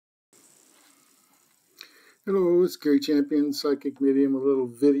Hello, it's Gary Champion, Psychic Medium, a little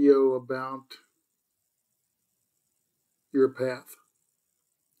video about your path.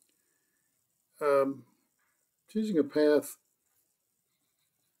 Um, Choosing a path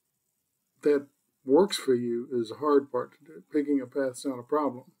that works for you is the hard part to do. Picking a path's not a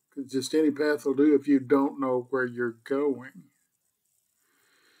problem, because just any path will do if you don't know where you're going.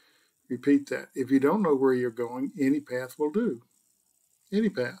 Repeat that. If you don't know where you're going, any path will do. Any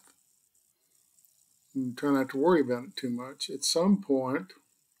path. And try not to worry about it too much. At some point,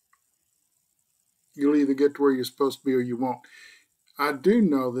 you'll either get to where you're supposed to be or you won't. I do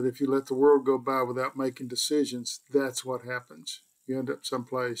know that if you let the world go by without making decisions, that's what happens. You end up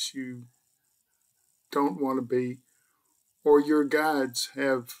someplace you don't want to be, or your guides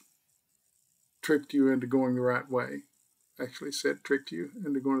have tricked you into going the right way. Actually, said tricked you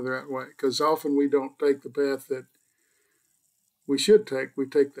into going the right way. Because often we don't take the path that we should take. We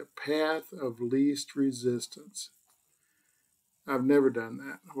take the path of least resistance. I've never done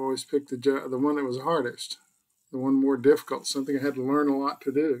that. I've always picked the one that was hardest, the one more difficult, something I had to learn a lot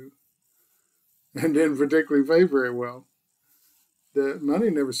to do, and didn't particularly pay very well. The money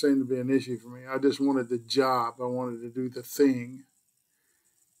never seemed to be an issue for me. I just wanted the job. I wanted to do the thing.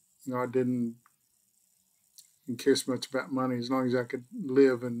 I didn't care so much about money as long as I could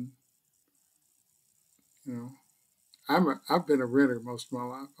live. And you know, I've been a renter most of my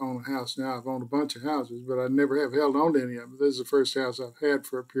life. I own a house now. I've owned a bunch of houses, but I never have held on to any of them. This is the first house I've had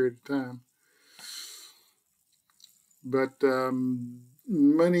for a period of time. But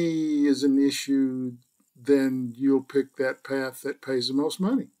money is an issue. Then you'll pick that path that pays the most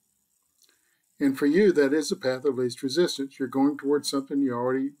money. And for you, that is the path of least resistance. You're going towards something you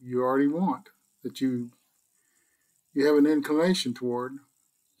already want, that you have an inclination toward.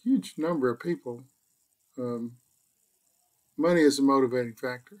 Huge number of people. Money is a motivating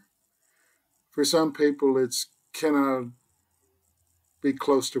factor. For some people, it's, can I be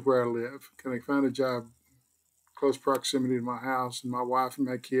close to where I live? Can I find a job close proximity to my house and my wife and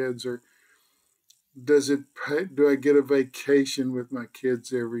my kids? Or do I get a vacation with my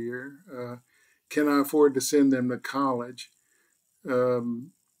kids every year? Can I afford to send them to college?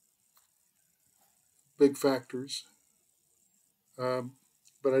 Big factors.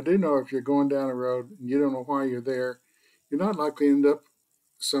 But I do know if you're going down a road and you don't know why you're there, you're not likely to end up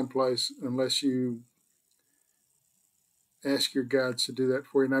someplace unless you ask your guides to do that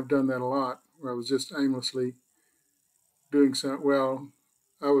for you. And I've done that a lot, where I was just aimlessly doing something. Well,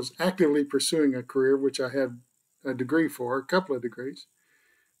 I was actively pursuing a career, which I had a degree for, a couple of degrees.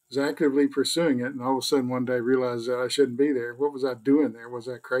 I was actively pursuing it, and all of a sudden one day realized that I shouldn't be there. What was I doing there? Was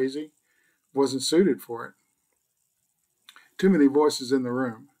I crazy? Wasn't suited for it. Too many voices in the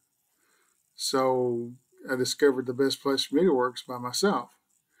room. So I discovered the best place for me to work is by myself.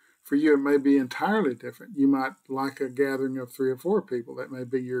 For you, it may be entirely different. You might like a gathering of 3 or 4 people. That may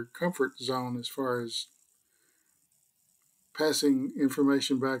be your comfort zone as far as passing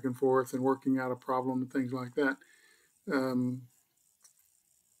information back and forth and working out a problem and things like that.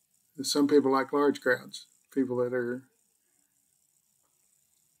 Some people like large crowds, people that are,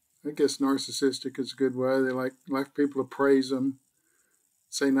 I guess, narcissistic is a good way. They like people to praise them,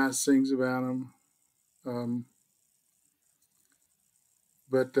 say nice things about them.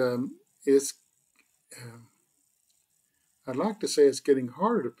 But it's, I'd like to say it's getting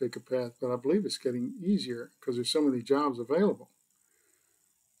harder to pick a path, but I believe it's getting easier because there's so many jobs available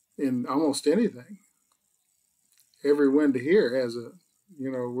in almost anything. Every window here has a,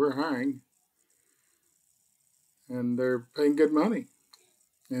 we're hiring, and they're paying good money.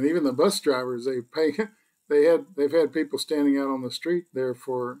 And even the bus drivers, they've had people standing out on the street there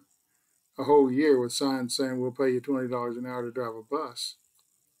for a whole year with signs saying we'll pay you $20 an hour to drive a bus.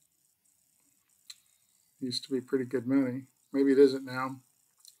 Used to be pretty good money. Maybe it isn't now.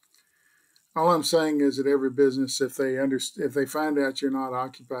 All I'm saying is that every business, if they find out you're not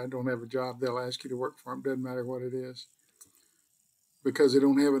occupied, don't have a job, they'll ask you to work for them. Doesn't matter what it is, because they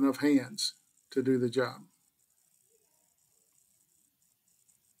don't have enough hands to do the job.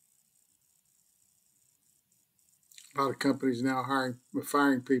 A lot of companies now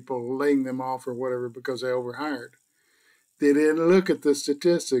firing people, laying them off or whatever because they overhired. They didn't look at the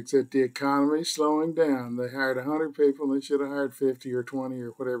statistics that the economy's slowing down. They hired 100 people and they should have hired 50 or 20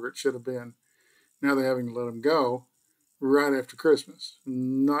 or whatever it should have been. Now they're having to let them go right after Christmas.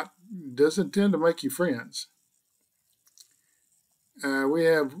 Doesn't tend to make you friends. We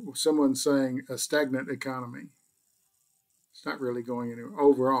have someone saying a stagnant economy. It's not really going anywhere.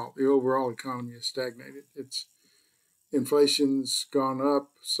 Overall, the overall economy is stagnated. Inflation's gone up,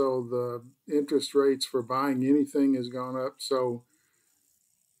 so the interest rates for buying anything has gone up. So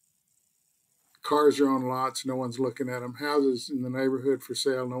Cars are on lots, no one's looking at them. Houses in the neighborhood for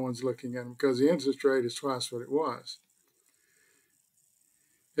sale, no one's looking at them because the interest rate is twice what it was.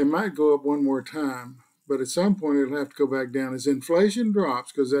 It might go up one more time, but at some point it'll have to go back down. As inflation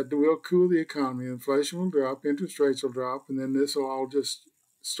drops, because that will cool the economy, inflation will drop, interest rates will drop, and then this will all just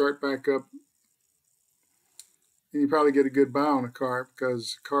start back up. And you probably get a good buy on a car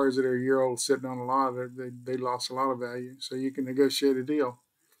because cars that are a year old sitting on a lot, they lost a lot of value. So you can negotiate a deal.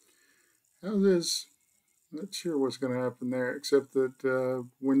 How's this? Not sure what's going to happen there, except that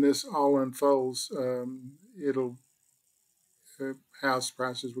when this all unfolds, house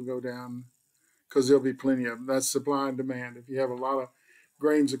prices will go down because there'll be plenty of them. That's supply and demand. If you have a lot of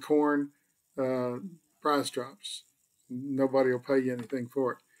grains of corn, price drops. Nobody will pay you anything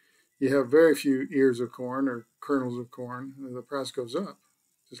for it. You have very few ears of corn or kernels of corn, the price goes up,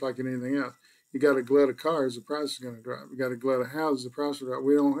 just like in anything else. You got a glut of cars, the price is going to drop. You got a glut of houses, the price will drop.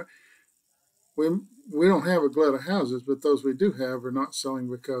 We don't have a glut of houses, but those we do have are not selling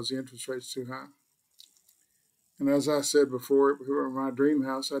because the interest rate's too high. And as I said before, if it were my dream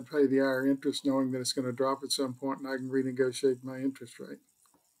house, I'd pay the higher interest knowing that it's going to drop at some point and I can renegotiate my interest rate.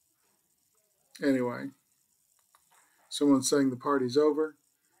 Anyway, someone's saying the party's over.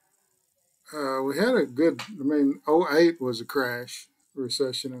 We had a good, 08 was a crash,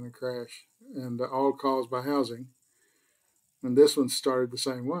 recession and a crash, and all caused by housing. And this one started the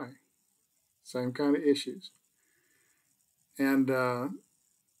same way, same kind of issues. And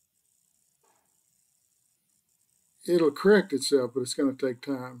it'll correct itself, but it's going to take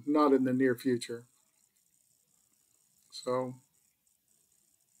time, not in the near future. So,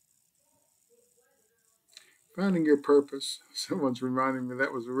 finding your purpose. Someone's reminding me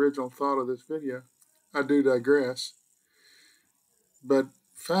that was the original thought of this video. I do digress. But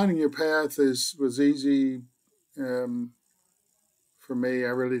finding your path was easy for me. I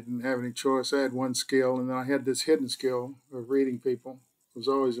really didn't have any choice. I had one skill, and then I had this hidden skill of reading people. It was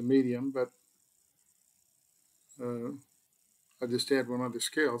always a medium, but I just had one other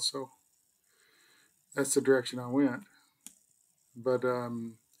skill, so that's the direction I went. But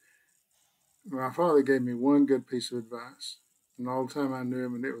my father gave me one good piece of advice, and all the time I knew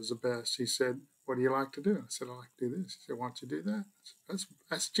him, and it was the best. He said, "What do you like to do?" I said, "I like to do this." He said, "Why don't you do that?" I said,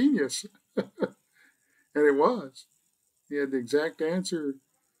 that's genius. And it was. He had the exact answer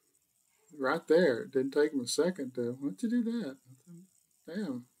right there. It didn't take him a second to, "Why don't you do that?" I said,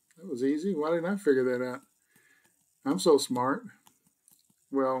 "Damn, that was easy. Why didn't I figure that out? I'm so smart."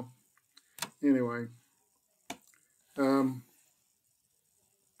 Well, anyway.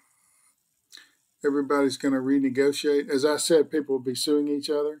 Everybody's going to renegotiate. As I said, people will be suing each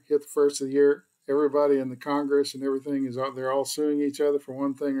other. Hit the first of the year, everybody in the Congress and everything they're all suing each other for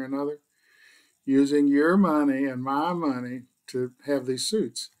one thing or another, using your money and my money to have these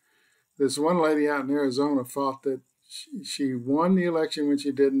suits. This one lady out in Arizona fought that she won the election when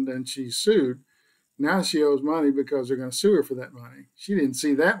she didn't, and she sued. Now she owes money because they're going to sue her for that money. She didn't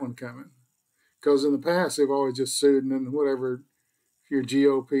see that one coming because in the past they've always just sued, and then whatever. You're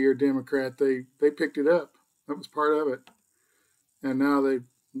GOP or Democrat, they picked it up. That was part of it. And now the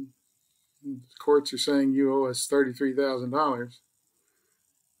courts are saying you owe us $33,000.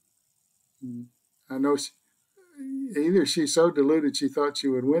 I know either she's so deluded she thought she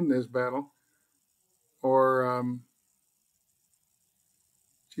would win this battle, or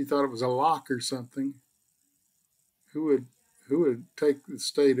she thought it was a lock or something. Who would take the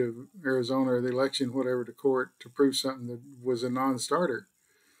state of Arizona or the election, whatever, to court to prove something that was a non-starter?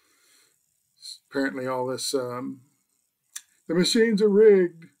 Apparently all this, the machines are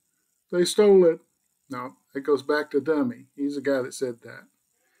rigged. They stole it. No, it goes back to Dummy. He's the guy that said that.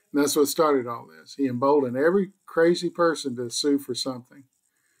 And that's what started all this. He emboldened every crazy person to sue for something.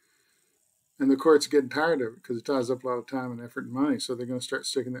 And the courts are getting tired of it because it ties up a lot of time and effort and money, so they're going to start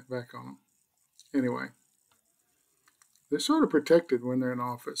sticking that back on them. Anyway. They're sort of protected when they're in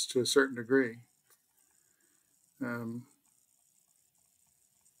office to a certain degree. I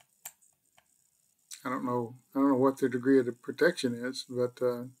don't know what their degree of the protection is, but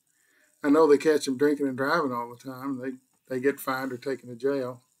I know they catch them drinking and driving all the time. They get fined or taken to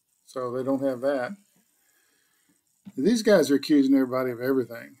jail, so they don't have that. These guys are accusing everybody of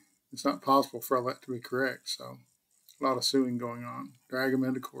everything. It's not possible for all that to be correct, so a lot of suing going on. Drag them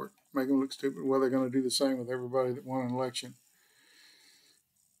into court, make them look stupid. Well, they're going to do the same with everybody that won an election.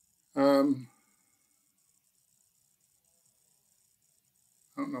 I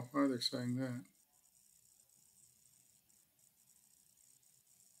don't know why they're saying that.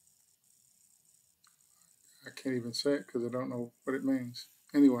 I can't even say it because I don't know what it means.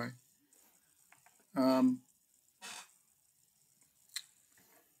 Anyway,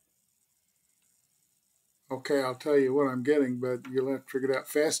 okay, I'll tell you what I'm getting, but you'll have to figure it out.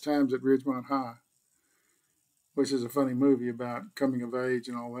 Fast Times at Ridgemont High, which is a funny movie about coming of age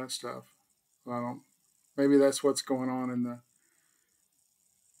and all that stuff. I don't. Maybe that's what's going on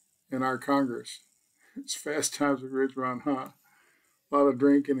in our Congress. It's Fast Times at Ridgemont High. A lot of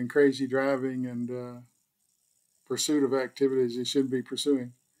drinking and crazy driving and pursuit of activities you shouldn't be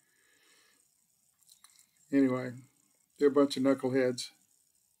pursuing. Anyway, they're a bunch of knuckleheads.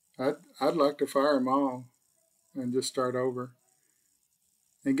 I'd like to fire them all and just start over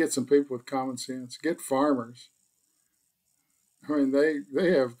and get some people with common sense. Get farmers. I mean,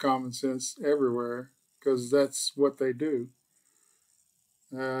 they have common sense everywhere because that's what they do.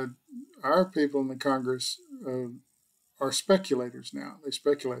 Uh, our people in the Congress are speculators now. They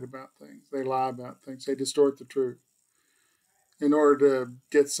speculate about things. They lie about things. They distort the truth in order to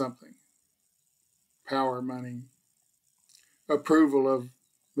get something: power, money, approval of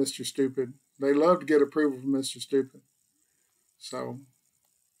Mr. Stupid. They love to get approval from Mr. Stupid. So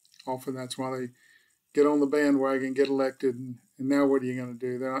often that's why they get on the bandwagon, get elected, and now what are you going to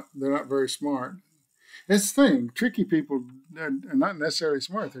do? They're not very smart. It's the thing. Tricky people are not necessarily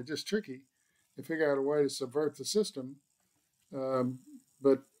smart. They're just tricky. They figure out a way to subvert the system,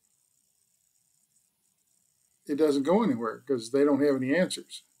 but it doesn't go anywhere because they don't have any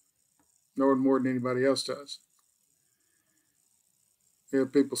answers, no more than anybody else does. You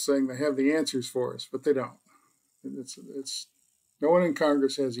have people saying they have the answers for us, but they don't. It's no one in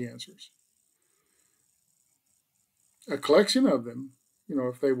Congress has the answers. A collection of them,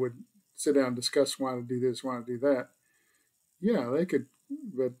 if they would sit down and discuss why to do this, why to do that, yeah, they could,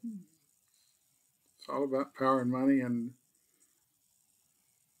 but it's all about power and money, and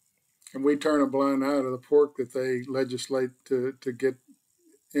we turn a blind eye to the pork that they legislate to get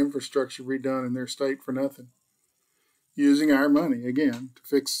infrastructure redone in their state for nothing, using our money again to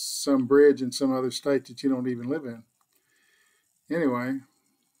fix some bridge in some other state that you don't even live in. Anyway,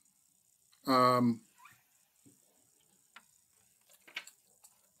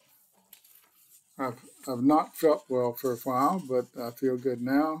 I've not felt well for a while, but I feel good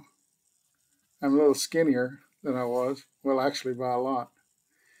now. I'm a little skinnier than I was. Well, actually, by a lot.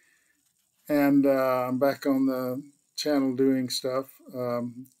 And I'm back on the channel doing stuff.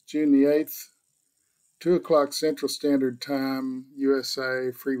 June the 8th, 2 o'clock Central Standard Time,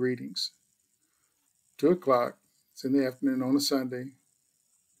 USA, free readings. 2 o'clock. It's in the afternoon on a Sunday.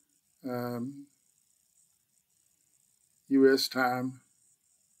 US time,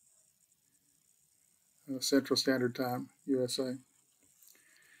 Central Standard Time, USA.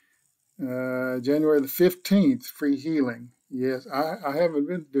 January the 15th, free healing. Yes, I haven't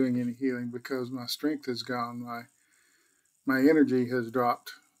been doing any healing because my strength has gone. My energy has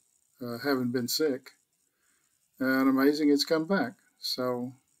dropped. Haven't been sick. And amazing, it's come back.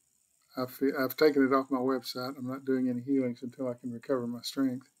 So I've taken it off my website. I'm not doing any healings until I can recover my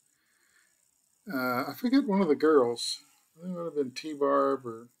strength. I forget one of the girls. It would have been T-Barb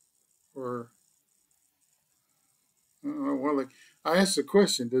or I asked the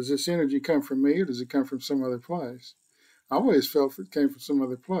question, does this energy come from me or does it come from some other place? I always felt it came from some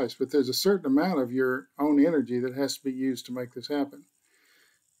other place, but there's a certain amount of your own energy that has to be used to make this happen.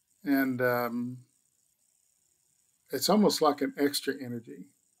 And it's almost like an extra energy,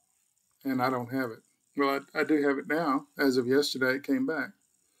 and I don't have it. Well, I do have it now. As of yesterday, it came back.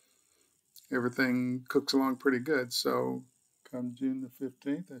 Everything cooks along pretty good. So come June the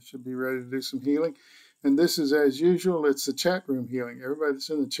 15th, I should be ready to do some healing. And this is, as usual, it's the chat room healing. Everybody that's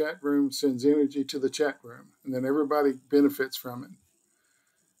in the chat room sends energy to the chat room, and then everybody benefits from it.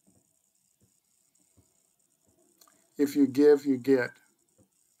 If you give, you get.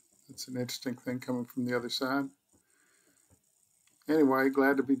 It's an interesting thing coming from the other side. Anyway,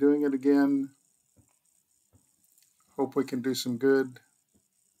 glad to be doing it again. Hope we can do some good.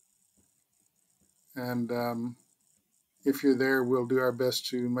 And if you're there, we'll do our best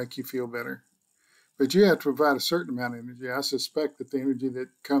to make you feel better. But you have to provide a certain amount of energy. I suspect that the energy that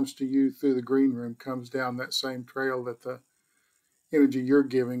comes to you through the green room comes down that same trail that the energy you're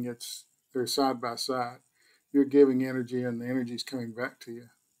giving. They're side by side. You're giving energy, and the energy is coming back to you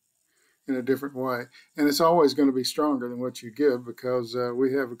in a different way. And it's always going to be stronger than what you give because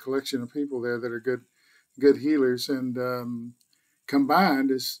we have a collection of people there that are good healers, and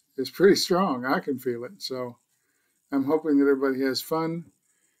combined is pretty strong. I can feel it. So I'm hoping that everybody has fun.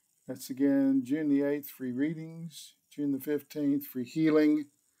 That's again June the 8th, free readings. June the 15th, free healing.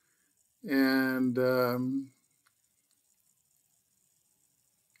 And I'm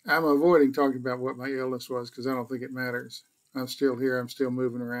avoiding talking about what my illness was because I don't think it matters. I'm still here. I'm still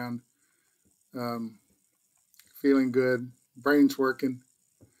moving around. Feeling good. Brain's working.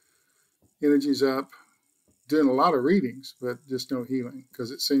 Energy's up. doing a lot of readings, but just no healing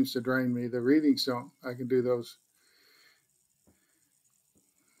because it seems to drain me. The readings don't. I can do those.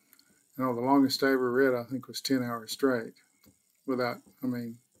 The longest I ever read, I think, was 10 hours straight without,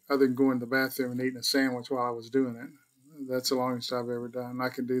 other than going to the bathroom and eating a sandwich while I was doing it. That's the longest I've ever done. I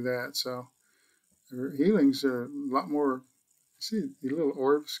can do that. So healings are a lot more. See the little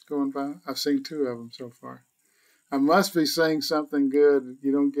orbs going by? I've seen 2 of them so far. I must be saying something good.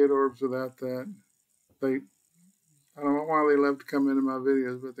 You don't get orbs without that. I don't know why they love to come into my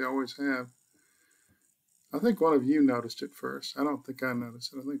videos, but they always have. I think one of you noticed it first. I don't think I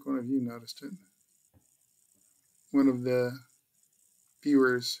noticed it. I think one of you noticed it. One of the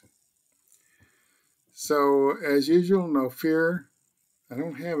viewers. So, as usual, no fear. I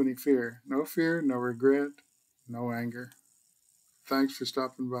don't have any fear. No fear, no regret, no anger. Thanks for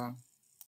stopping by.